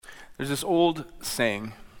There's this old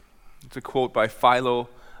saying, it's a quote by Philo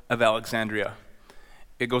of Alexandria.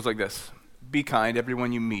 It goes like this: be kind,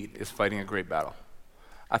 everyone you meet is fighting a great battle.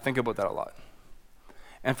 I think about that a lot.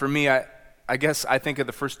 And for me, I guess I think of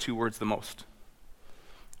the first two words the most.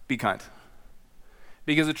 Be kind.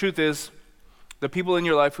 Because the truth is, the people in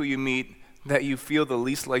your life who you meet that you feel the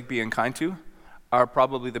least like being kind to are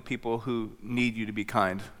probably the people who need you to be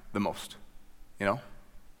kind the most, you know?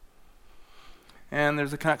 And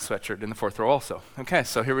there's a Canucks sweatshirt in the fourth row also. Okay,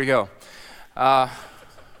 so here we go. It's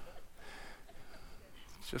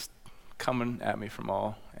just coming at me from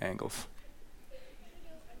all angles.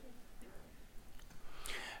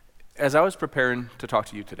 As I was preparing to talk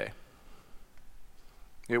to you today,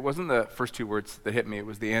 it wasn't the first two words that hit me, it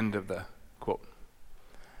was the end of the quote.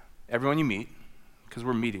 Everyone you meet, because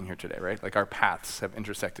we're meeting here today, right? Like our paths have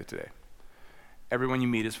intersected today. Everyone you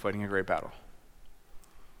meet is fighting a great battle.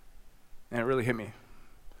 And it really hit me.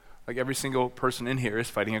 Like every single person in here is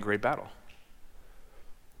fighting a great battle.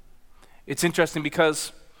 It's interesting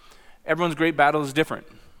because everyone's great battle is different.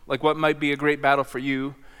 Like what might be a great battle for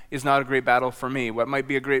you is not a great battle for me. What might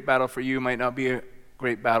be a great battle for you might not be a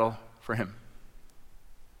great battle for him.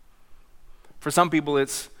 For some people,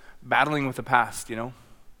 it's battling with the past, you know?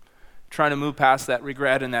 Trying to move past that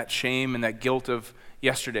regret and that shame and that guilt of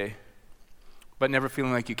yesterday, but never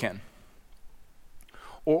feeling like you can.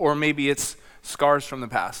 Or maybe it's scars from the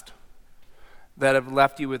past that have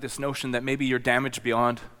left you with this notion that maybe you're damaged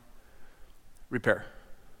beyond repair.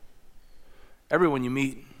 Everyone you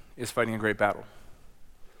meet is fighting a great battle.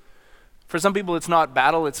 For some people, it's not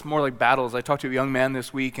battle, it's more like battles. I talked to a young man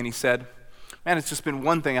this week and he said, man, it's just been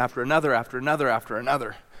one thing after another, after another, after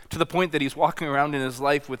another, to the point that he's walking around in his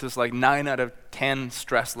life with this like 9 out of 10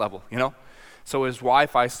 stress level, you know? So his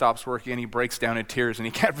Wi-Fi stops working and he breaks down in tears and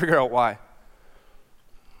he can't figure out why.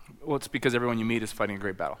 Well, it's because everyone you meet is fighting a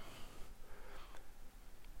great battle.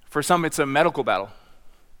 For some, it's a medical battle.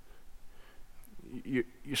 You're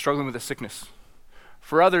struggling with a sickness.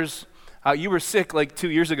 For others, you were sick like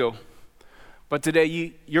 2 years ago, but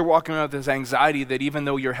today you're walking around with this anxiety that even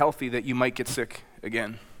though you're healthy, that you might get sick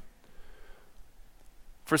again.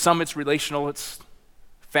 For some, it's relational, it's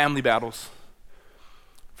family battles.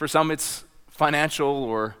 For some, it's financial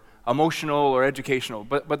or emotional or educational.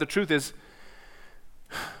 But the truth is,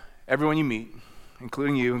 everyone you meet,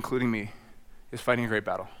 including you, including me, is fighting a great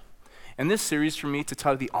battle. And this series, for me, to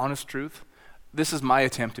tell you the honest truth, this is my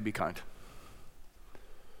attempt to be kind.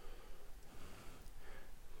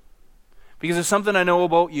 Because there's something I know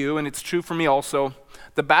about you, and it's true for me also.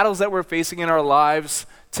 The battles that we're facing in our lives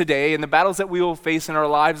today and the battles that we will face in our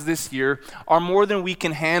lives this year are more than we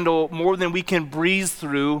can handle, more than we can breeze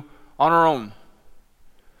through on our own.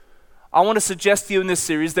 I want to suggest to you in this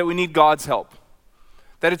series that we need God's help.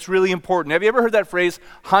 That it's really important. Have you ever heard that phrase,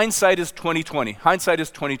 hindsight is 2020? Hindsight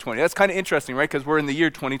is 2020. That's kind of interesting, right? Because we're in the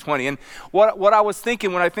year 2020. And what I was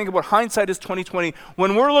thinking when I think about hindsight is 2020,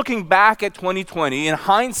 when we're looking back at 2020, in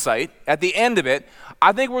hindsight, at the end of it,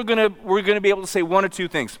 I think we're gonna be able to say one or two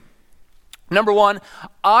things. Number one,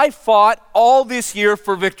 I fought all this year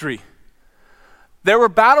for victory. There were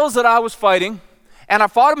battles that I was fighting, and I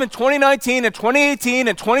fought them in 2019 and 2018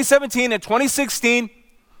 and 2017 and 2016.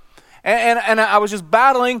 And I was just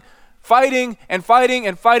battling, fighting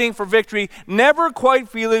for victory, never quite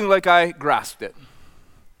feeling like I grasped it.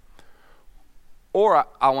 Or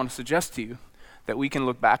I want to suggest to you that we can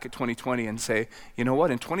look back at 2020 and say, you know what,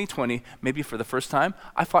 in 2020, maybe for the first time,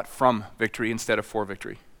 I fought from victory instead of for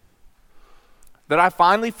victory. That I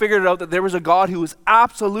finally figured out that there was a God who was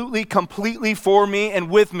absolutely, completely for me and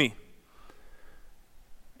with me.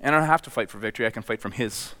 And I don't have to fight for victory, I can fight from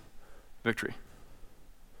his victory.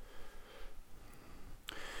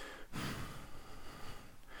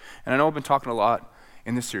 And I know I've been talking a lot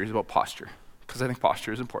in this series about posture, because I think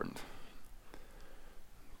posture is important.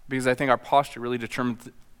 Because I think our posture really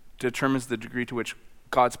determines the degree to which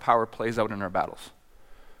God's power plays out in our battles.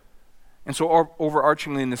 And so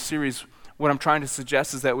overarchingly in this series, what I'm trying to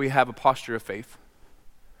suggest is that we have a posture of faith,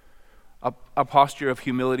 a posture of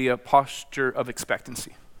humility, a posture of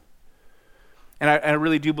expectancy. And I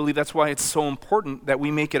really do believe that's why it's so important that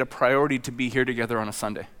we make it a priority to be here together on a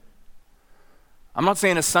Sunday. I'm not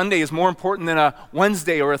saying a Sunday is more important than a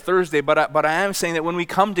Wednesday or a Thursday, but I am saying that when we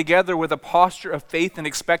come together with a posture of faith and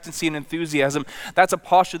expectancy and enthusiasm, that's a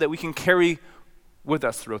posture that we can carry with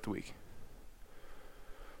us throughout the week.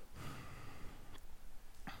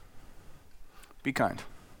 Be kind.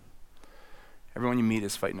 Everyone you meet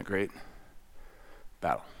is fighting a great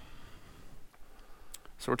battle.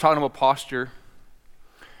 So we're talking about posture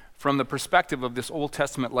from the perspective of this Old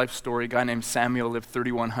Testament life story. A guy named Samuel lived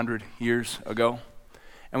 3,100 years ago.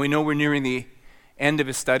 And we know we're nearing the end of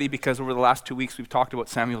his study because over the last 2 weeks we've talked about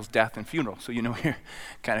Samuel's death and funeral. So you know we're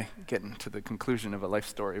kind of getting to the conclusion of a life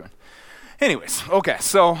story. Anyways, okay,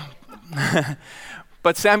 so,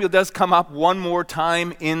 but Samuel does come up one more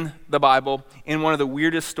time in the Bible in one of the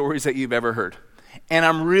weirdest stories that you've ever heard. And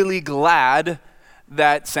I'm really glad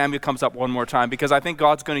that Samuel comes up one more time because I think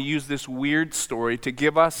God's going to use this weird story to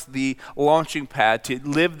give us the launching pad to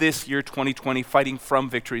live this year 2020 fighting from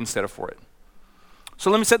victory instead of for it. So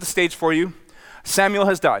let me set the stage for you. Samuel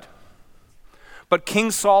has died, but King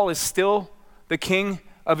Saul is still the king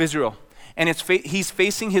of Israel. And he's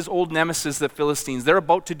facing his old nemesis, the Philistines. They're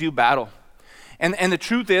about to do battle. And the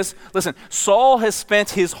truth is, listen, Saul has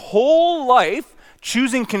spent his whole life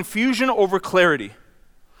choosing confusion over clarity.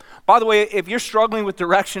 By the way, if you're struggling with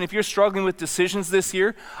direction, if you're struggling with decisions this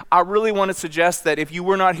year, I really want to suggest that if you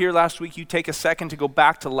were not here last week, you take a second to go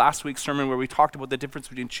back to last week's sermon where we talked about the difference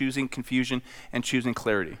between choosing confusion and choosing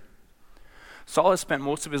clarity. Saul has spent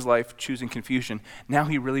most of his life choosing confusion. Now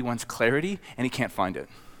he really wants clarity, and he can't find it.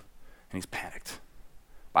 And he's panicked.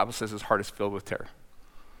 The Bible says his heart is filled with terror.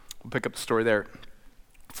 We'll pick up the story there.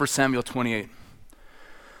 1 Samuel 28.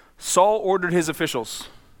 Saul ordered his officials,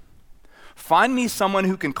 "Find me someone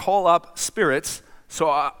who can call up spirits so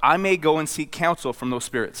I may go and seek counsel from those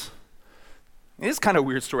spirits." It is kind of a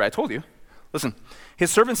weird story, I told you. Listen,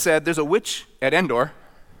 his servant said, "There's a witch at Endor."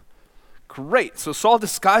 Great. So Saul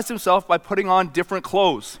disguised himself by putting on different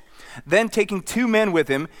clothes. Then taking 2 men with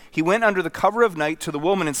him, he went under the cover of night to the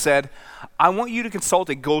woman and said, "I want you to consult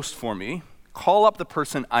a ghost for me. Call up the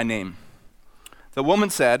person I name." The woman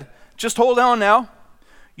said, "Just hold on now.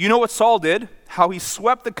 You know what Saul did, how he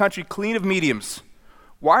swept the country clean of mediums.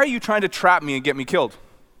 Why are you trying to trap me and get me killed?"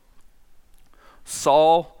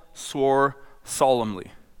 Saul swore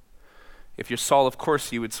solemnly. If you're Saul, of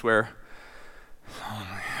course you would swear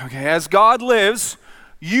solemnly. "Okay, as God lives,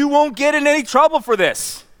 you won't get in any trouble for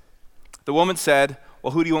this." The woman said,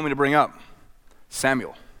 "Well, who do you want me to bring up?"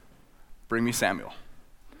 "Samuel. Bring me Samuel."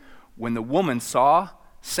 When the woman saw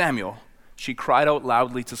Samuel, she cried out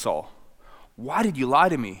loudly to Saul, "Why did you lie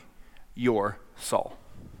to me? You're Saul."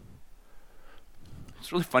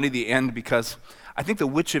 It's really funny the end because I think the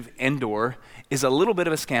witch of Endor is a little bit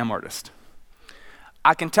of a scam artist.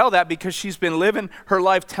 I can tell that because she's been living her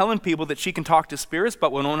life telling people that she can talk to spirits,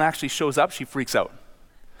 but when one actually shows up, she freaks out.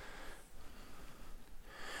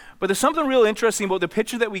 But there's something real interesting about the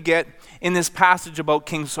picture that we get in this passage about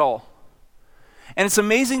King Saul. And it's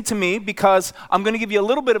amazing to me because I'm going to give you a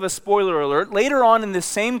little bit of a spoiler alert. Later on in this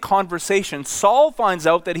same conversation, Saul finds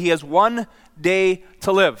out that he has 1 day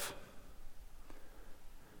to live.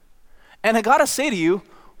 And I got to say to you,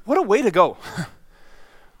 what a way to go.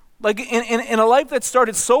 Like in a life that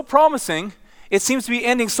started so promising, it seems to be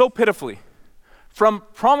ending so pitifully. From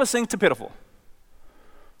promising to pitiful.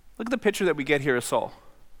 Look at the picture that we get here of Saul.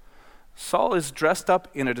 Saul is dressed up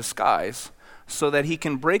in a disguise so that he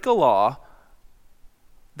can break a law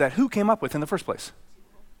that who came up with in the first place?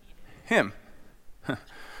 Him.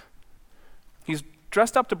 He's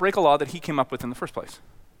dressed up to break a law that he came up with in the first place.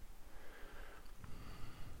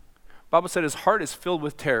 Bible said his heart is filled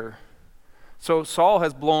with terror. So Saul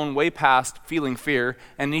has blown way past feeling fear,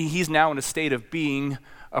 and he's now in a state of being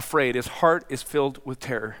afraid. His heart is filled with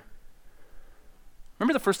terror.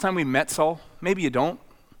 Remember the first time we met Saul? Maybe you don't.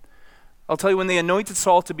 I'll tell you, when they anointed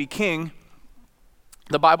Saul to be king,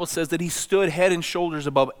 the Bible says that he stood head and shoulders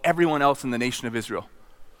above everyone else in the nation of Israel.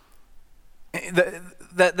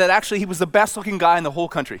 That actually he was the best looking guy in the whole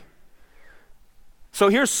country. So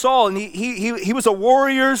here's Saul, and he was a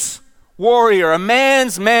warrior's warrior, a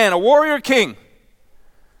man's man, a warrior king.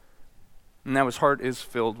 And now his heart is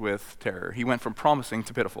filled with terror. He went from promising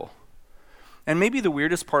to pitiful. And maybe the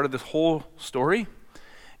weirdest part of this whole story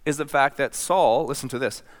is the fact that Saul, listen to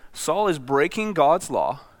this, Saul is breaking God's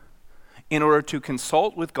law in order to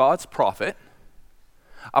consult with God's prophet,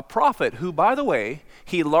 a prophet who, by the way,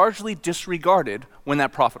 he largely disregarded when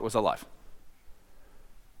that prophet was alive.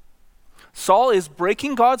 Saul is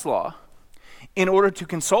breaking God's law in order to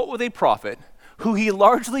consult with a prophet who he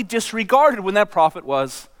largely disregarded when that prophet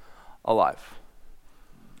was alive.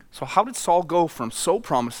 So how did Saul go from so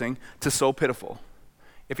promising to so pitiful?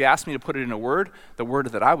 If you asked me to put it in a word, the word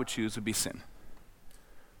that I would choose would be sin.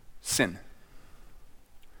 Sin.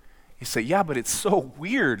 You say, yeah, but it's so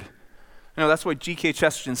weird. No, that's why G.K.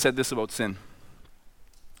 Chesterton said this about sin.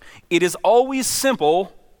 It is always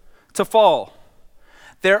simple to fall.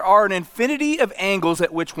 There are an infinity of angles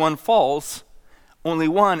at which one falls, only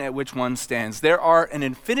one at which one stands. There are an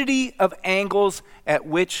infinity of angles at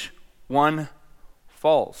which one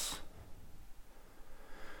falls.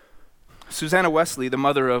 Susanna Wesley, the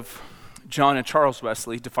mother of John and Charles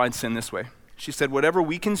Wesley defined sin this way. She said, whatever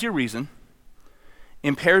weakens your reason,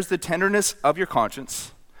 impairs the tenderness of your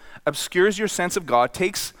conscience, obscures your sense of God,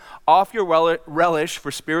 takes off your relish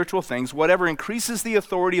for spiritual things, whatever increases the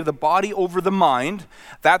authority of the body over the mind,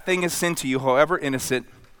 that thing is sin to you, however innocent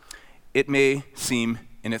it may seem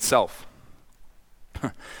in itself.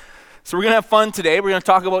 So we're going to have fun today. We're going to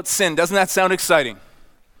talk about sin. Doesn't that sound exciting?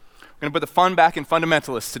 We're going to put the fun back in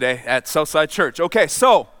fundamentalists today at Southside Church. Okay,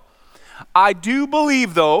 so I do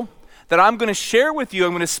believe, though, that I'm going to share with you,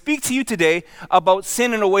 I'm going to speak to you today about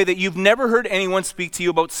sin in a way that you've never heard anyone speak to you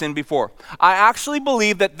about sin before. I actually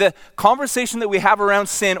believe that the conversation that we have around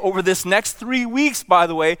sin over this next 3 weeks, by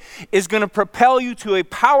the way, is going to propel you to a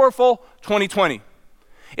powerful 2020.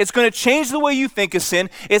 It's going to change the way you think of sin.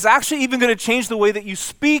 It's actually even going to change the way that you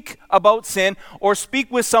speak about sin or speak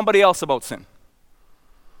with somebody else about sin.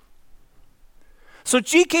 So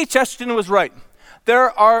G.K. Chesterton was right.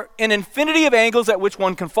 There are an infinity of angles at which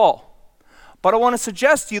one can fall. But I want to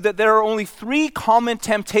suggest to you that there are only 3 common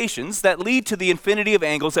temptations that lead to the infinity of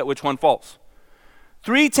angles at which one falls.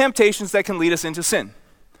 3 temptations that can lead us into sin.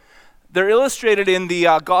 They're illustrated in the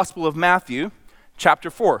Gospel of Matthew, chapter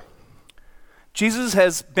 4. Jesus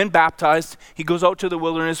has been baptized. He goes out to the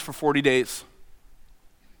wilderness for 40 days.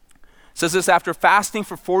 It says this, after fasting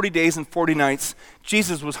for 40 days and 40 nights,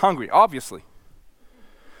 Jesus was hungry, obviously.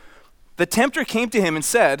 The tempter came to him and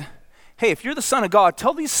said, hey, if you're the Son of God,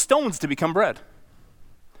 tell these stones to become bread.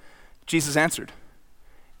 Jesus answered,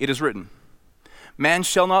 it is written, man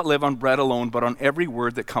shall not live on bread alone, but on every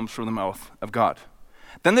word that comes from the mouth of God.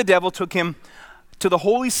 Then the devil took him to the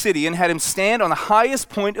holy city and had him stand on the highest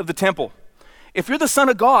point of the temple. If you're the Son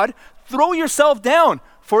of God, throw yourself down,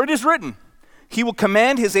 for it is written, he will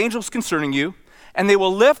command his angels concerning you, and they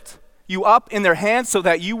will lift you up in their hands so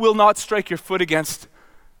that you will not strike your foot against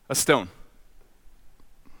a stone.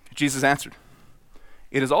 Jesus answered,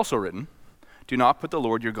 it is also written, do not put the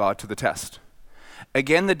Lord your God to the test.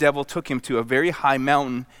 Again, the devil took him to a very high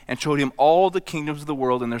mountain and showed him all the kingdoms of the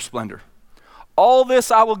world and their splendor. All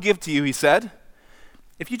this I will give to you, he said,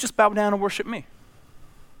 if you just bow down and worship me.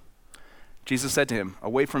 Jesus said to him,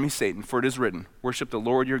 away from me, Satan, for it is written, worship the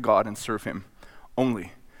Lord your God and serve him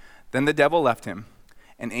only. Then the devil left him,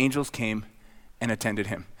 and angels came and attended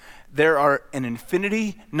him. There are an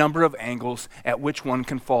infinity number of angles at which one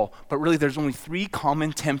can fall, but really there's only 3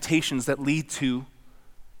 common temptations that lead to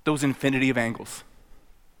those infinity of angles.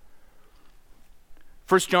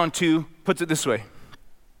 1 John 2 puts it this way,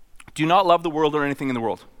 do not love the world or anything in the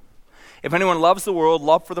world. If anyone loves the world,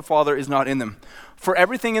 love for the Father is not in them. For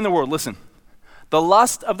everything in the world, listen, the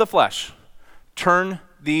lust of the flesh, turn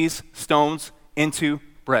these stones into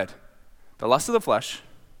bread. The lust of the flesh,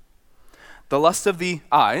 the lust of the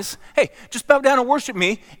eyes. Hey, just bow down and worship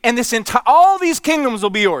me, and all these kingdoms will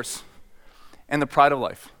be yours. And the pride of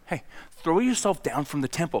life. Hey, throw yourself down from the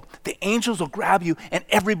temple. The angels will grab you, and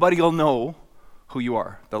everybody will know who you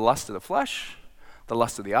are. The lust of the flesh, the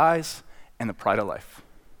lust of the eyes, and the pride of life.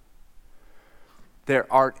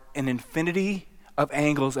 There are an infinity of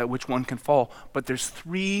angles at which one can fall, but there's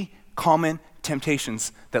 3 common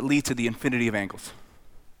temptations that lead to the infinity of angles.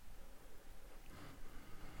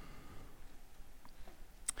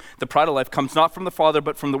 The pride of life comes not from the Father,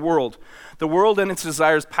 but from the world. The world and its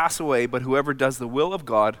desires pass away, but whoever does the will of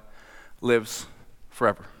God lives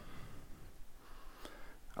forever.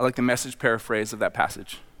 I like the Message paraphrase of that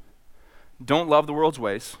passage. Don't love the world's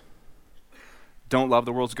ways. Don't love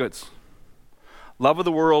the world's goods. Love of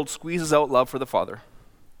the world squeezes out love for the Father.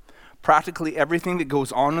 Practically everything that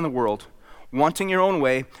goes on in the world, wanting your own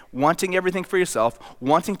way, wanting everything for yourself,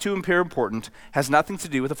 wanting to appear important, has nothing to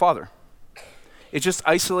do with the Father. It just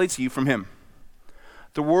isolates you from him.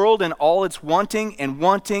 The world and all its wanting and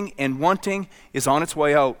wanting and wanting is on its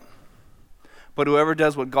way out. But whoever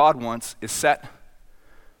does what God wants is set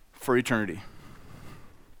for eternity.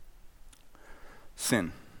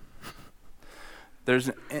 Sin. There's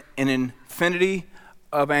an infinity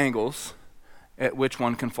of angles at which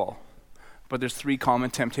one can fall. But there's 3 common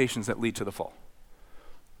temptations that lead to the fall.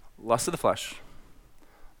 Lust of the flesh,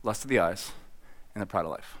 lust of the eyes, and the pride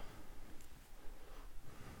of life.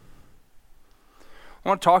 I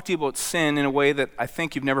want to talk to you about sin in a way that I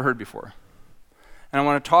think you've never heard before. And I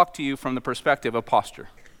want to talk to you from the perspective of posture.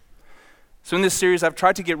 So in this series, I've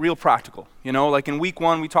tried to get real practical. Like in week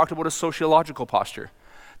 1, we talked about a sociological posture.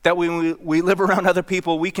 That when we live around other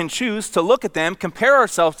people, we can choose to look at them, compare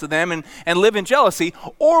ourselves to them, and live in jealousy,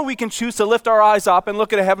 or we can choose to lift our eyes up and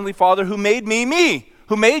look at a Heavenly Father who made me,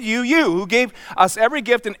 who made you, who gave us every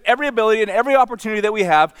gift and every ability and every opportunity that we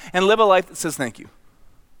have, and live a life that says thank you.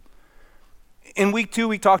 In week 2,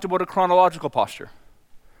 we talked about a chronological posture.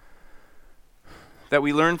 that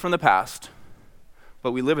we learn from the past,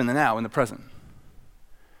 but we live in the now, in the present.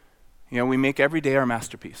 We make every day our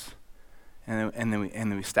masterpiece. And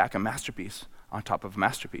then we stack a masterpiece on top of a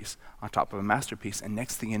masterpiece, on top of a masterpiece, and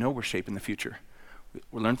next thing you know, we're shaping the future.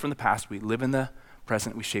 We learn from the past, we live in the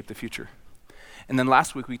present, we shape the future. And then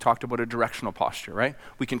last week we talked about a directional posture, right?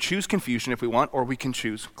 We can choose confusion if we want, or we can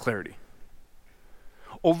choose clarity.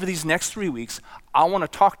 Over these next 3 weeks, I want to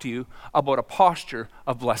talk to you about a posture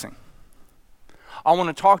of blessing. I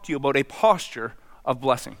want to talk to you about a posture of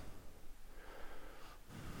blessing.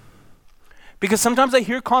 Because sometimes I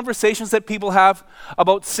hear conversations that people have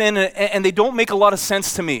about sin and they don't make a lot of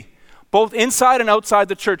sense to me, both inside and outside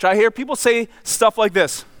the church. I hear people say stuff like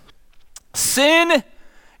this: sin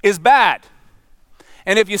is bad.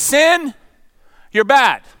 And if you sin, you're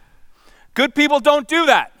bad. Good people don't do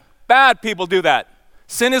that. Bad people do that.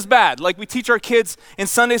 Sin is bad. Like we teach our kids in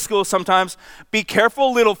Sunday school sometimes, be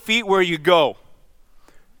careful little feet where you go.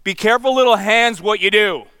 Be careful little hands what you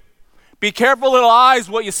do. Be careful little eyes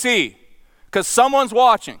what you see. Because someone's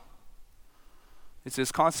watching. It's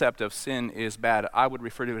this concept of sin is bad. I would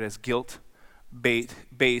refer to it as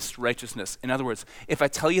guilt-based righteousness. In other words, if I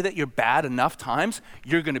tell you that you're bad enough times,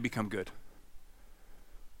 you're going to become good.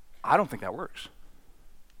 I don't think that works.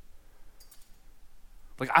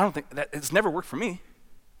 I don't think that, it's never worked for me.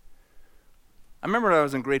 I remember when I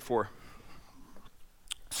was in grade 4,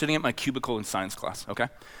 sitting at my cubicle in science class, okay?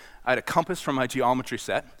 I had a compass from my geometry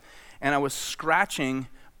set, and I was scratching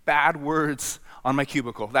bad words on my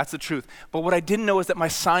cubicle. That's the truth. But what I didn't know is that my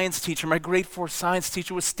science teacher, my grade 4 science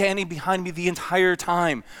teacher, was standing behind me the entire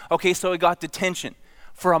time. Okay, so I got detention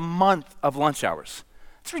for a month of lunch hours.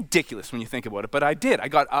 It's ridiculous when you think about it, but I did. I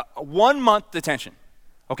got a 1 month detention,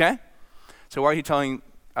 okay? So why are you telling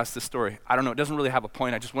us this story? I don't know. It doesn't really have a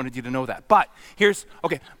point. I just wanted you to know that. But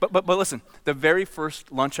but listen, the very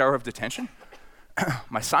first lunch hour of detention,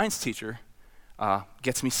 my science teacher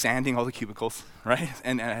gets me sanding all the cubicles, right?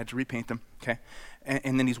 And I had to repaint them, okay?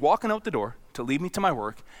 And then he's walking out the door to lead me to my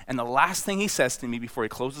work, and the last thing he says to me before he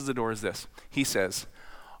closes the door is this. He says,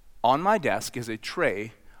 on my desk is a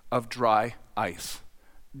tray of dry ice.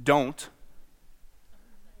 Don't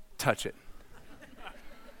touch it.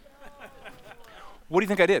 What do you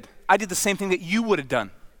think I did? I did the same thing that you would have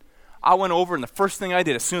done. I went over, and the first thing I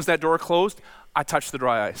did, as soon as that door closed, I touched the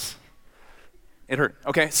dry ice. It hurt,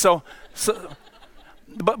 okay?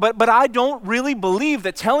 But I don't really believe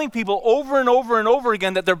that telling people over and over and over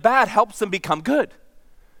again that they're bad helps them become good.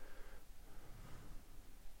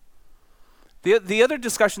 The other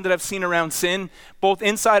discussion that I've seen around sin, both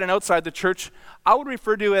inside and outside the church, I would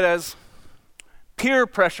refer to it as peer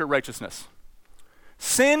pressure righteousness.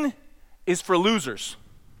 Sin is for losers.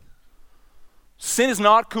 Sin is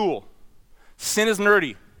not cool. Sin is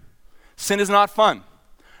nerdy. Sin is not fun.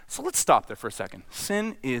 So let's stop there for a second.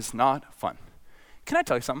 Sin is not fun. Can I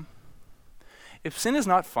tell you something? If sin is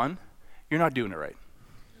not fun, you're not doing it right.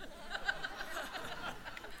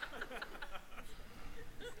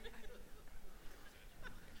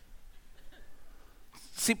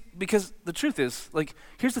 See, because the truth is,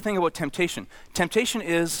 here's the thing about temptation. Temptation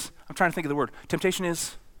is, I'm trying to think of the word. Temptation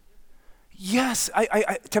is, yes,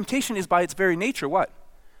 temptation is by its very nature what?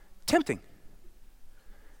 Tempting.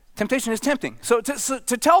 Temptation is tempting. So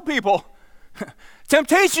to tell people,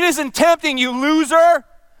 temptation isn't tempting, you loser,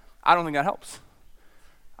 I don't think that helps.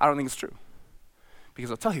 I don't think it's true.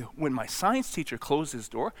 Because I'll tell you, when my science teacher closed his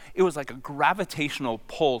door, it was like a gravitational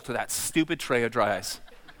pull to that stupid tray of dry ice.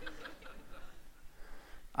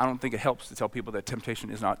 I don't think it helps to tell people that temptation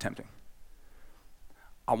is not tempting.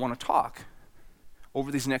 I want to talk, over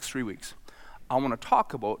these next 3 weeks, I want to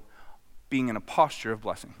talk about being in a posture of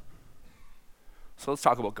blessing. So let's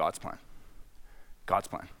talk about God's plan. God's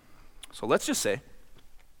plan. So let's just say,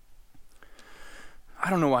 I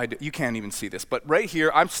don't know why you can't even see this, but right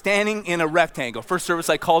here, I'm standing in a rectangle. First service,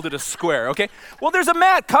 I called it a square, okay? Well, there's a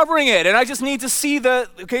mat covering it, and I just need to see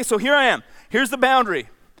okay, so here I am. Here's the boundary.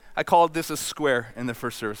 I called this a square in the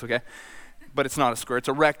first service, okay? But it's not a square, it's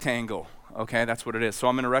a rectangle, okay? That's what it is. So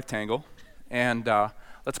I'm in a rectangle, and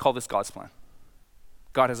let's call this God's plan.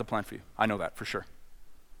 God has a plan for you. I know that for sure.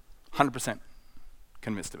 100%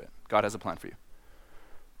 convinced of it. God has a plan for you.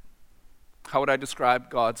 How would I describe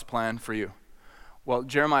God's plan for you? Well,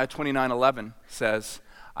 Jeremiah 29:11 says,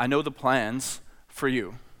 I know the plans for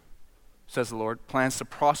you, says the Lord, plans to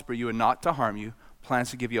prosper you and not to harm you,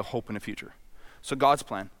 plans to give you a hope in the future. So God's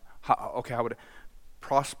plan, how would it?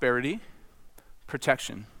 Prosperity,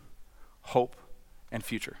 protection, hope, and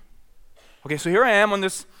future. Okay, so here I am on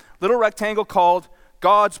this little rectangle called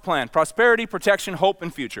God's plan. Prosperity, protection, hope,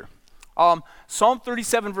 and future. Psalm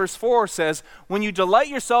 37 verse 4 says, when you delight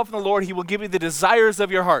yourself in the Lord, he will give you the desires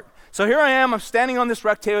of your heart. So here I am, I'm standing on this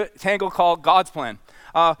rectangle called God's plan.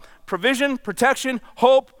 Provision, protection,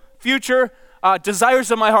 hope, future,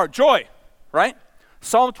 desires of my heart, joy, right?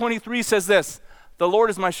 Psalm 23 says this, the Lord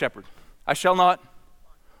is my shepherd, I shall not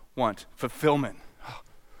want, fulfillment.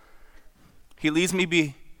 He leads me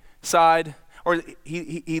beside, or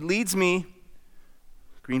he leads me,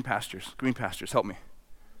 green pastures, help me.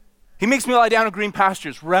 He makes me lie down in green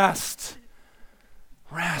pastures, rest.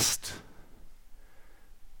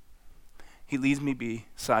 He leads me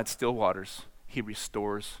beside still waters. He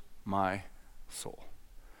restores my soul.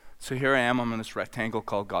 So here I am, I'm in this rectangle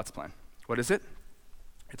called God's plan. What is it?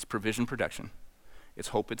 It's provision, protection. It's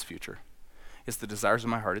hope, it's future. It's the desires of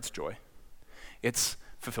my heart, it's joy. It's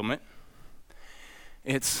fulfillment.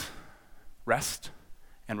 It's rest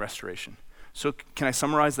and restoration. So can I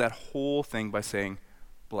summarize that whole thing by saying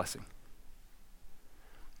blessing?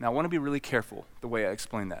 Now I want to be really careful the way I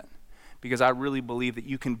explain that, because I really believe that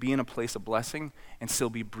you can be in a place of blessing and still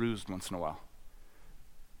be bruised once in a while.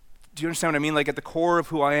 Do you understand what I mean? Like at the core of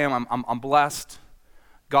who I am, I'm blessed.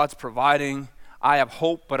 God's providing. I have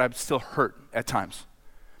hope, but I'm still hurt at times.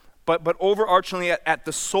 But overarchingly at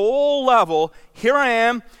the soul level, here I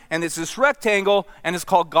am, and it's this rectangle, and it's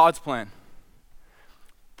called God's plan.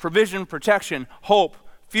 Provision, protection, hope,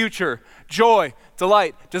 future, joy,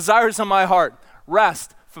 delight, desires of my heart,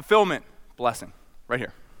 rest, fulfillment, blessing, right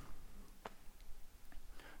here.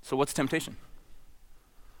 So what's temptation?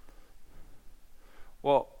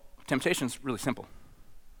 Well, temptation is really simple.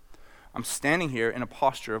 I'm standing here in a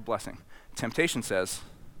posture of blessing. Temptation says,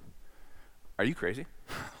 are you crazy?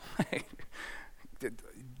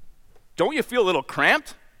 Don't you feel a little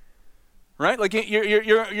cramped? Right? Like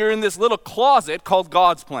you're in this little closet called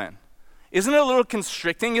God's plan. Isn't it a little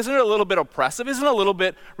constricting? Isn't it a little bit oppressive? Isn't it a little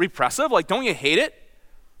bit repressive? Like, don't you hate it?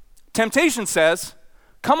 Temptation says,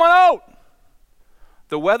 come on out.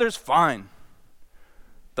 The weather's fine.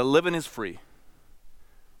 The living is free.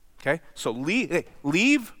 Okay? So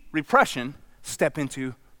leave repression, step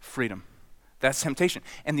into freedom. That's temptation.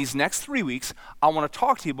 And these next 3 weeks, I want to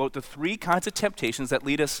talk to you about the 3 kinds of temptations that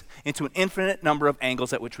lead us into an infinite number of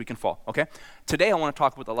angles at which we can fall, okay? Today, I want to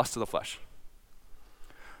talk about the lust of the flesh.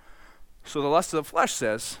 So the lust of the flesh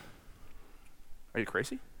says, are you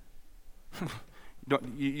crazy?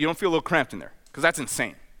 You don't feel a little cramped in there, because that's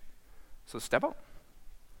insane. So step out.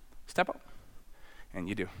 And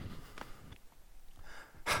you do.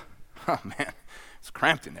 Oh, man, it's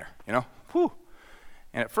cramped in there, you know? Whew.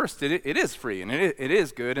 And at first, it is free, and it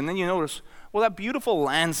is good. And then you notice, well, that beautiful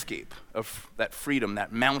landscape of that freedom,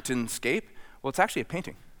 that mountainscape, well, it's actually a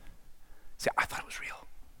painting. See, I thought it was real.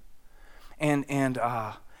 And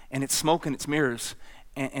it's smoke and it's mirrors,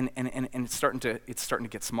 and it's starting to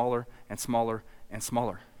get smaller and smaller and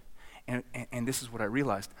smaller. And this is what I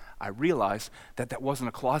realized. I realized that wasn't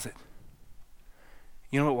a closet.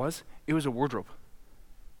 You know what it was? It was a wardrobe.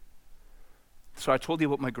 So I told you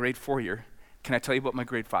about my grade 4 year. Can I tell you about my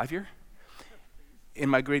grade 5 year? In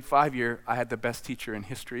my grade 5 year, I had the best teacher in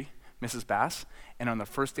history, Mrs. Bass, and on the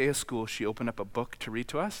first day of school, she opened up a book to read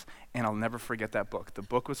to us, and I'll never forget that book. The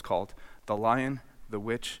book was called The Lion, the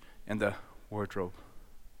Witch, and the Wardrobe.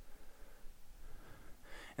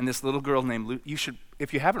 And this little girl named you should,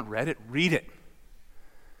 if you haven't read it, read it.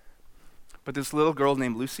 But this little girl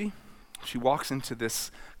named Lucy, she walks into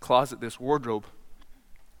this closet, this wardrobe,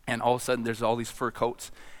 and all of a sudden there's all these fur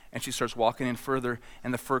coats. And she starts walking in further,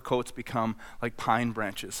 and the fur coats become like pine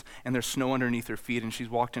branches, and there's snow underneath her feet, and she's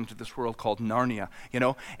walked into this world called Narnia, you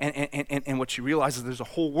know? And what she realizes, there's a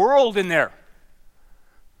whole world in there.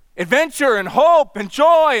 Adventure and hope and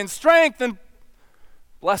joy and strength and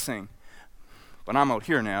blessing. But I'm out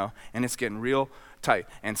here now, and it's getting real tight.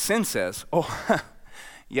 And sin says, oh,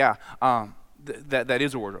 yeah, that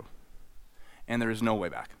is a wardrobe, and there is no way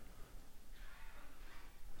back.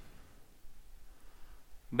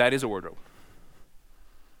 That is a wardrobe.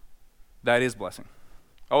 That is blessing.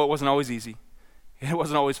 Oh, it wasn't always easy. It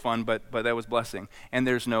wasn't always fun, but that was blessing. And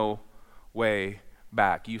there's no way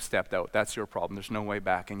back. You stepped out. That's your problem. There's no way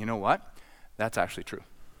back. And you know what? That's actually true.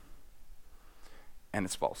 And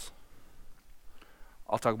it's false.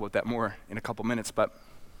 I'll talk about that more in a couple minutes, but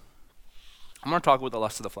I'm going to talk about the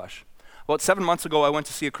lust of the flesh. About 7 months ago, I went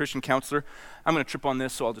to see a Christian counselor. I'm going to trip on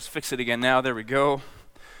this, so I'll just fix it again now. There we go.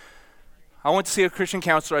 I went to see a Christian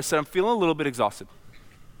counselor. I said, I'm feeling a little bit exhausted.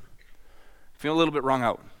 Feeling a little bit wrung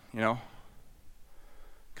out, you know?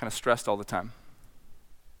 Kind of stressed all the time.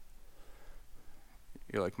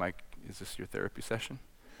 You're like, Mike, is this your therapy session?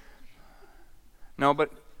 No, but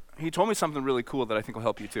he told me something really cool that I think will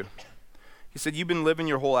help you too. He said, you've been living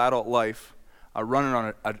your whole adult life running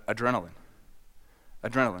on adrenaline.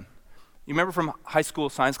 Adrenaline. You remember from high school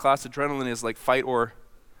science class, adrenaline is like fight or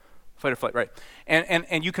flight, right?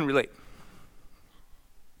 And you can relate.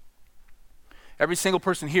 Every single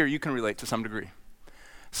person here, you can relate to some degree.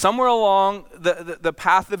 Somewhere along the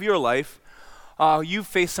path of your life, you've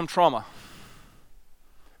faced some trauma.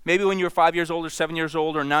 Maybe when you were 5 years old or 7 years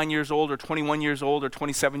old or 9 years old or 21 years old or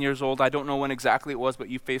 27 years old, I don't know when exactly it was, but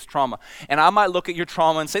you faced trauma. And I might look at your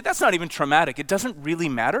trauma and say, that's not even traumatic. It doesn't really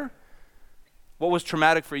matter. What was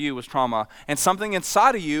traumatic for you was trauma. And something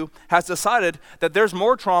inside of you has decided that there's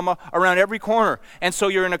more trauma around every corner. And so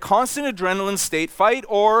you're in a constant adrenaline state, fight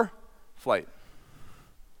or flight.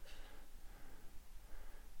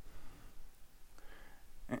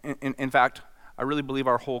 In fact, I really believe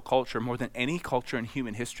our whole culture, more than any culture in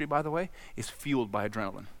human history, by the way, is fueled by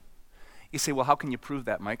adrenaline. You say, well, how can you prove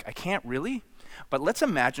that, Mike? I can't really, but let's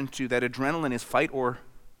imagine too that adrenaline is fight or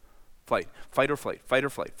flight, fight or flight, fight or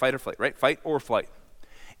flight, fight or flight, right? Fight or flight.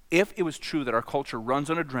 If it was true that our culture runs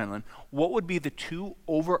on adrenaline, what would be the two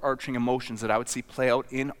overarching emotions that I would see play out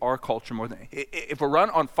in our culture more than, if we run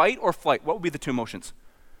on fight or flight, what would be the two emotions?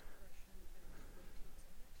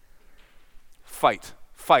 Fight,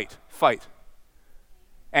 fight, fight.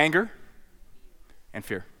 Anger and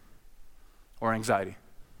fear or anxiety.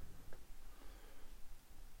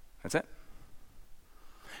 That's it.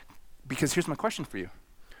 Because here's my question for you.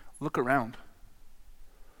 Look around.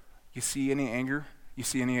 You see any anger? You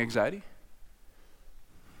see any anxiety?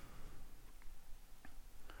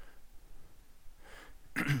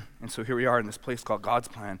 And so here we are in this place called God's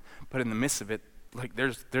plan, but in the midst of it, like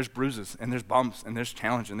there's bruises and there's bumps and there's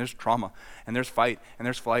challenge and there's trauma and there's fight and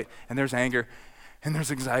there's flight and there's anger and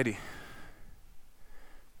there's anxiety.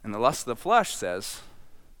 And the lust of the flesh says,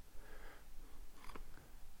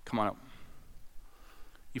 come on up.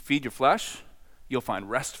 You feed your flesh, you'll find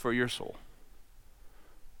rest for your soul.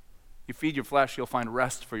 You feed your flesh, you'll find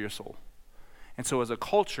rest for your soul. And so as a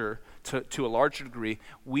culture, to a larger degree,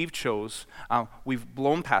 we've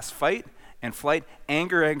blown past fight and flight,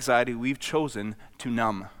 anger, anxiety, we've chosen to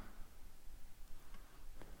numb.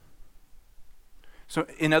 So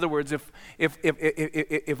in other words,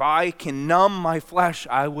 if I can numb my flesh,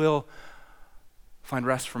 I will find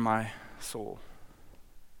rest for my soul.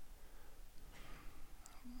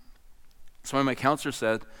 So one of my counselors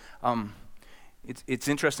said, it's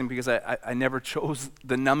interesting because I never chose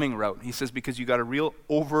the numbing route. He says because you got a real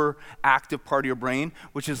overactive part of your brain,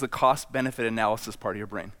 which is the cost-benefit analysis part of your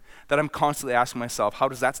brain. That I'm constantly asking myself, how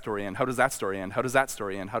does that story end? How does that story end? How does that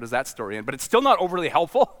story end? How does that story end? But it's still not overly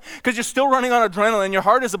helpful because you're still running on adrenaline and your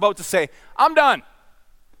heart is about to say, I'm done.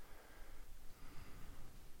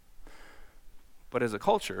 But as a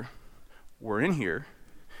culture, we're in here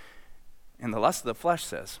and the lust of the flesh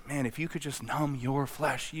says, man, if you could just numb your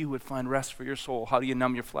flesh, you would find rest for your soul. How do you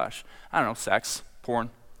numb your flesh? I don't know, sex, porn.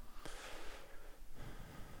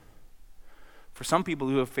 For some people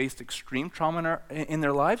who have faced extreme trauma in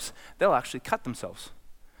their lives, they'll actually cut themselves,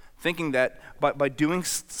 thinking that by doing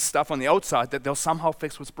stuff on the outside that they'll somehow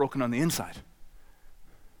fix what's broken on the inside.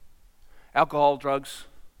 Alcohol, drugs,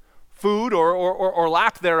 food, or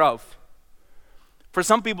lack thereof. For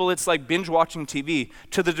some people, it's like binge watching TV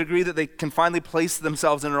to the degree that they can finally place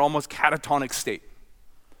themselves in an almost catatonic state.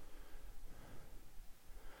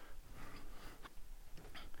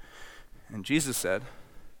 And Jesus said,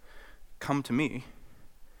 come to me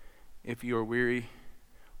if you are weary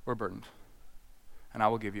or burdened, and I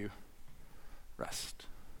will give you rest.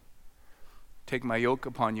 Take my yoke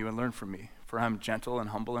upon you and learn from me, for I am gentle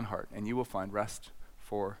and humble in heart, and you will find rest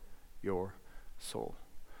for your soul.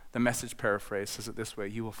 The Message paraphrase says it this way,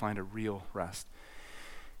 you will find a real rest.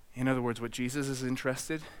 In other words, what Jesus is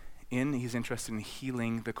interested in, he's interested in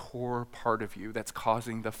healing the core part of you that's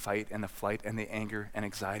causing the fight and the flight and the anger and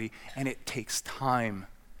anxiety, and it takes time.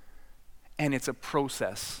 And it's a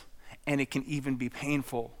process, and it can even be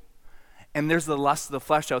painful. And there's the lust of the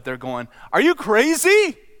flesh out there going, are you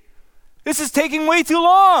crazy? This is taking way too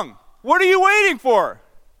long. What are you waiting for?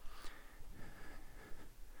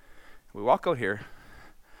 We walk out here,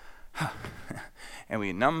 and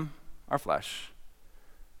we numb our flesh,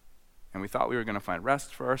 and we thought we were going to find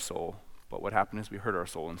rest for our soul, but what happened is we hurt our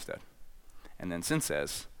soul instead. And then sin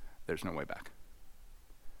says, there's no way back.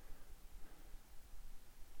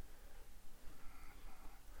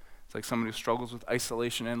 It's like someone who struggles with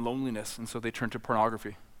isolation and loneliness, and so they turn to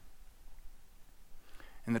pornography.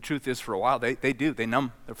 And the truth is, for a while, they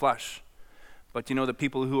numb their flesh. But you know, the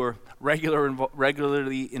people who are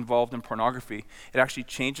regularly involved in pornography, it actually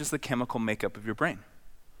changes the chemical makeup of your brain.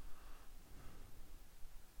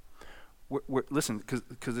 listen,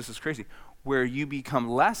 because this is crazy, where you become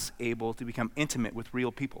less able to become intimate with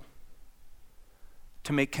real people,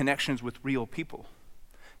 to make connections with real people,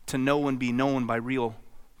 to know and be known by real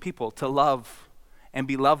people, to love and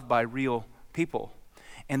be loved by real people.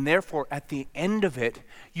 And therefore, at the end of it,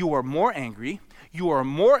 you are more angry, you are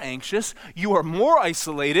more anxious, you are more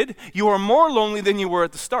isolated, you are more lonely than you were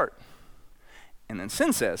at the start. And then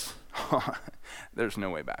sin says, there's no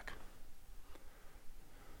way back.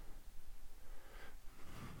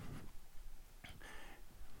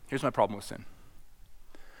 Here's my problem with sin.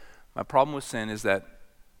 My problem with sin is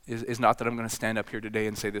not that I'm going to stand up here today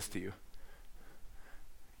and say this to you.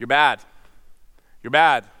 You're bad. You're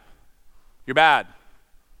bad. You're bad.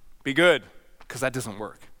 Be good. Because that doesn't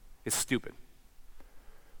work. It's stupid.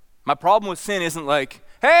 My problem with sin isn't like,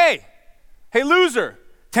 hey loser,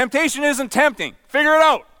 temptation isn't tempting. Figure it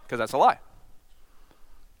out. Because that's a lie.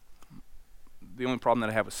 The only problem that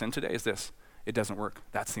I have with sin today is this. It doesn't work.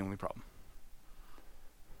 That's the only problem.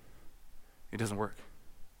 It doesn't work.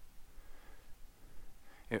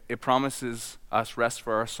 It promises us rest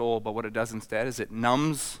for our soul, but what it does instead is it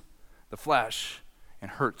numbs the flesh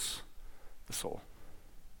and hurts the soul.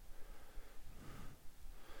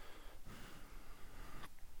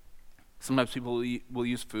 Sometimes people will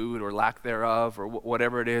use food or lack thereof or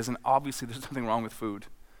whatever it is, and obviously there's nothing wrong with food.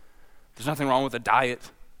 There's nothing wrong with a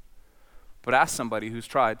diet. But ask somebody who's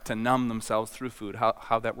tried to numb themselves through food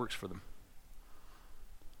how that works for them.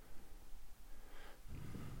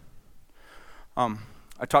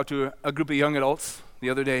 I talked to a group of young adults the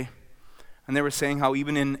other day, and they were saying how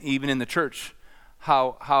even in the church,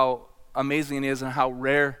 how amazing it is and how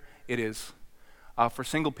rare it is for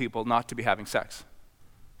single people not to be having sex.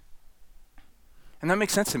 And that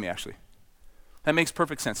makes sense to me, actually. That makes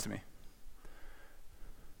perfect sense to me.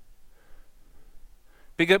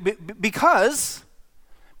 Because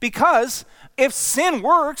if sin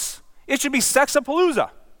works, it should be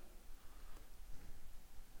sexapalooza.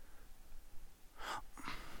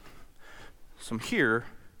 So I'm here.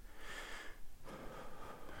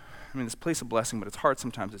 This place of blessing, but it's hard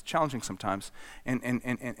sometimes, it's challenging sometimes, and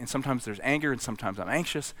sometimes there's anger, and sometimes I'm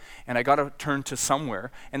anxious, and I got to turn to somewhere,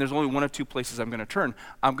 and there's only one of two places I'm going to turn.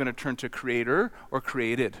 I'm going to turn to creator or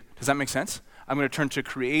created. Does that make sense? I'm going to turn to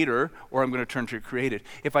creator or I'm going to turn to created.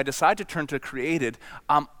 If I decide to turn to created,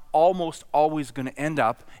 I'm almost always going to end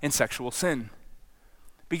up in sexual sin.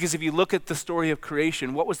 Because if you look at the story of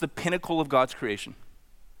creation, what was the pinnacle of God's creation?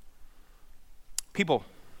 People.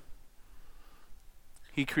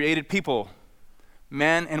 He created people,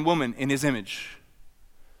 man and woman, in his image.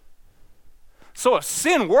 So if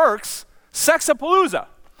sin works, sexapalooza.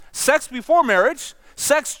 Sex before marriage,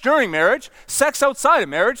 sex during marriage, sex outside of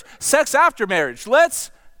marriage, sex after marriage.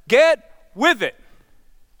 Let's get with it.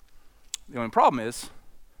 The only problem is,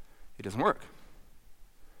 it doesn't work.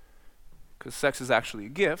 Because sex is actually a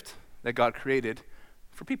gift that God created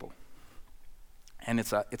for people. And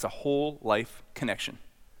it's a whole life connection.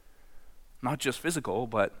 Not just physical,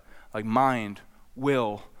 but like mind,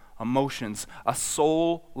 will, emotions, a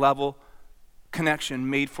soul level connection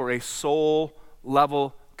made for a soul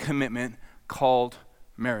level commitment called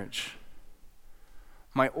marriage.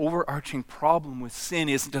 My overarching problem with sin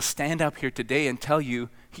isn't to stand up here today and tell you,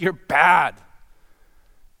 you're bad.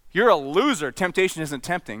 You're a loser. Temptation isn't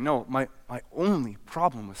tempting. No, my only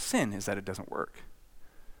problem with sin is that it doesn't work.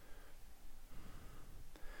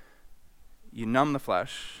 You numb the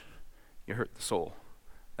flesh, you hurt the soul.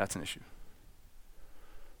 That's an issue.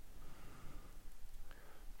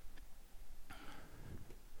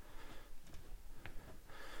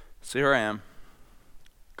 So here I am,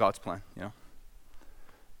 God's plan,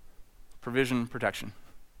 Provision, protection,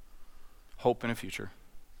 hope in a future,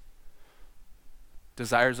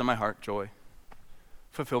 desires of my heart, joy,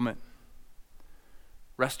 fulfillment,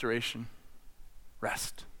 restoration,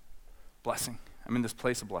 rest, blessing. I'm in this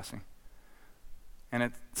place of blessing. And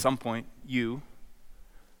at some point, you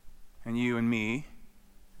and me,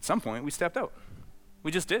 at some point, we stepped out.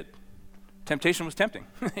 We just did. Temptation was tempting,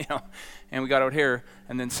 and we got out here,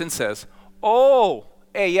 and then sin says,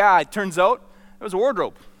 it turns out it was a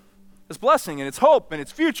wardrobe. It's blessing, and it's hope, and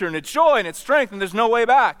it's future, and it's joy, and it's strength, and there's no way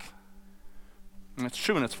back. And it's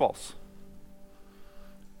true and it's false.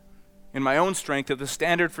 In my own strength, if the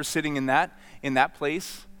standard for sitting in that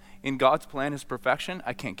place, in God's plan is perfection,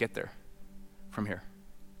 I can't get there from here.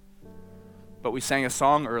 But we sang a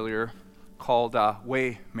song earlier called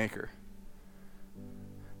Waymaker.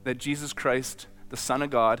 That Jesus Christ, the Son of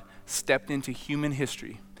God, stepped into human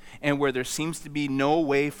history. And where there seems to be no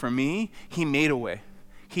way for me, he made a way.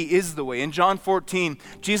 He is the way. In John 14,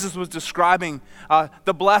 Jesus was describing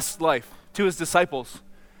the blessed life to his disciples.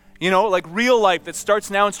 like real life that starts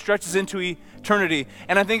now and stretches into eternity.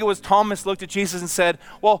 And I think it was Thomas looked at Jesus and said,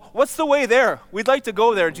 well, what's the way there? We'd like to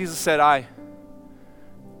go there. And Jesus said, I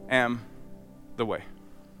am the way.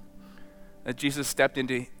 That Jesus stepped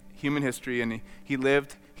into human history and he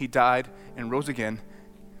lived, he died, and rose again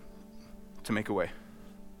to make a way.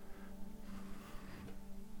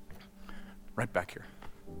 Right back here.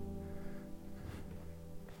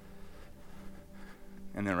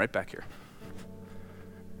 And then right back here.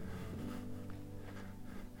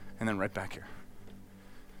 And then right back here.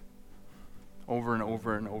 Over and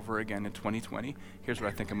over and over again in 2020, here's what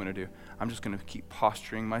I think I'm going to do. I'm just going to keep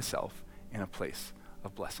posturing myself in a place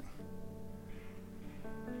of blessing.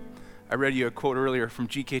 I read you a quote earlier from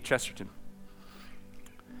G.K. Chesterton.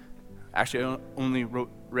 Actually, I only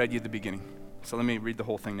read you the beginning, so let me read the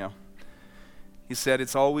whole thing now. He said,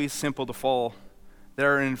 it's always simple to fall.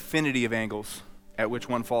 There are an infinity of angles at which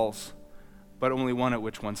one falls, but only one at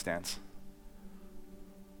which one stands.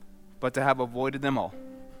 But to have avoided them all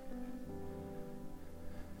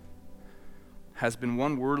has been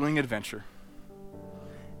one whirling adventure.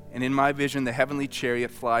 And in my vision, the heavenly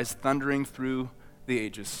chariot flies thundering through the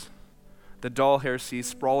ages. The dull hair sees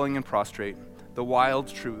sprawling and prostrate, the wild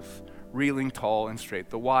truth reeling tall and straight.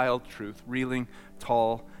 The wild truth reeling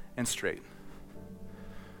tall and straight.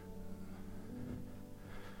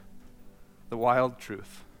 The wild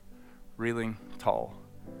truth reeling tall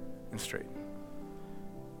and straight.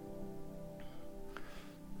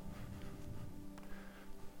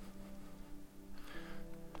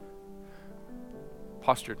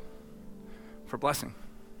 Postured for blessing.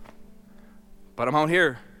 But I'm out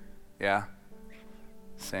here. Yeah,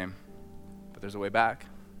 same. But there's a way back.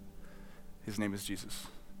 His name is Jesus,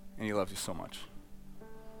 and he loves you so much.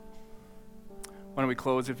 Why don't we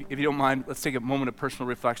close? If you don't mind, let's take a moment of personal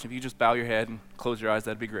reflection. If you just bow your head and close your eyes,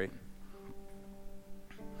 that'd be great.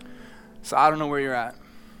 So I don't know where you're at.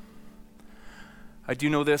 I do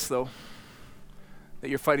know this, though, that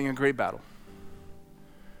you're fighting a great battle.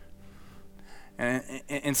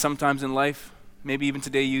 And sometimes in life, maybe even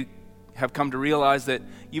today, you have come to realize that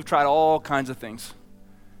you've tried all kinds of things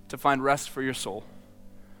to find rest for your soul.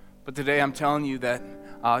 But today I'm telling you that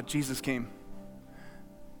Jesus came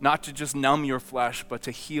not to just numb your flesh, but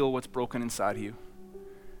to heal what's broken inside of you,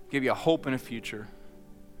 give you a hope and a future,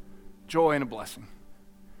 joy and a blessing.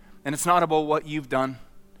 And it's not about what you've done.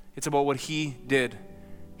 It's about what he did.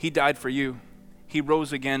 He died for you. He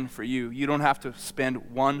rose again for you. You don't have to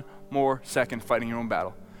spend one more second fighting your own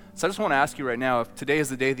battle. So I just want to ask you right now, if today is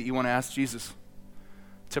the day that you want to ask Jesus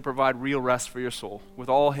to provide real rest for your soul, with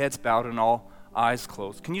all heads bowed and all eyes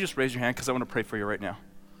closed, can you just raise your hand, because I want to pray for you right now.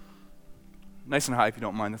 Nice and high if you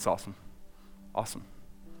don't mind. That's awesome. Awesome.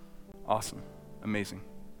 Awesome. Amazing.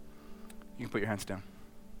 You can put your hands down.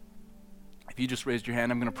 If you just raised your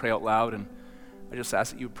hand, I'm going to pray out loud, and I just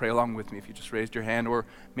ask that you would pray along with me if you just raised your hand, or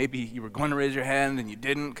maybe you were going to raise your hand and you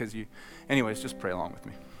didn't because you, anyways, just pray along with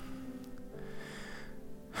me.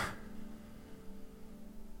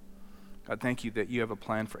 God, thank you that you have a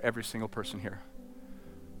plan for every single person here.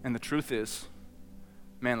 And the truth is,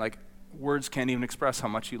 man, like words can't even express how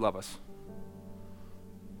much you love us.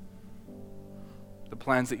 The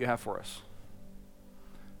plans that you have for us.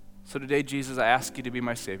 So today, Jesus, I ask you to be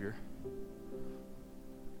my Savior.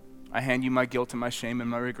 I hand you my guilt and my shame and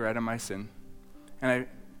my regret and my sin. And I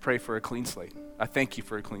pray for a clean slate. I thank you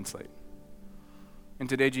for a clean slate. And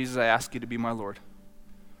today, Jesus, I ask you to be my Lord.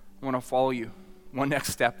 I want to follow you one next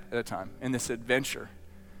step at a time in this adventure,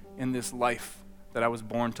 in this life that I was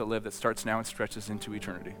born to live that starts now and stretches into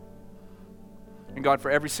eternity. And God,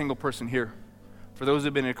 for every single person here, for those who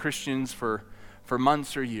have been Christians for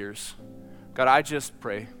months or years, God, I just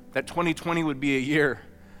pray that 2020 would be a year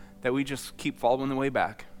that we just keep following the way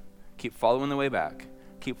back, keep following the way back,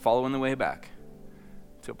 keep following the way back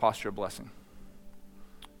to a posture of blessing.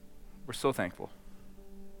 We're so thankful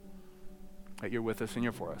that you're with us and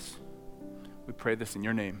you're for us. We pray this in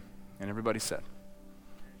your name. And everybody said,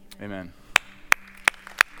 amen.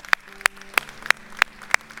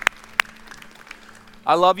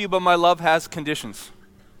 I love you, but my love has conditions.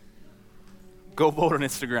 Go vote on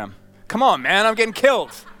Instagram. Come on, man, I'm getting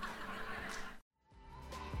killed.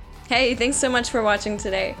 Hey, thanks so much for watching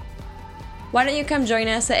today. Why don't you come join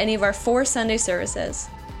us at any of our 4 Sunday services?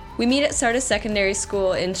 We meet at Sardis Secondary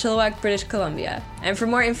School in Chilliwack, British Columbia. And for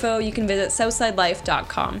more info, you can visit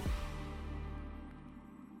southsidelife.com.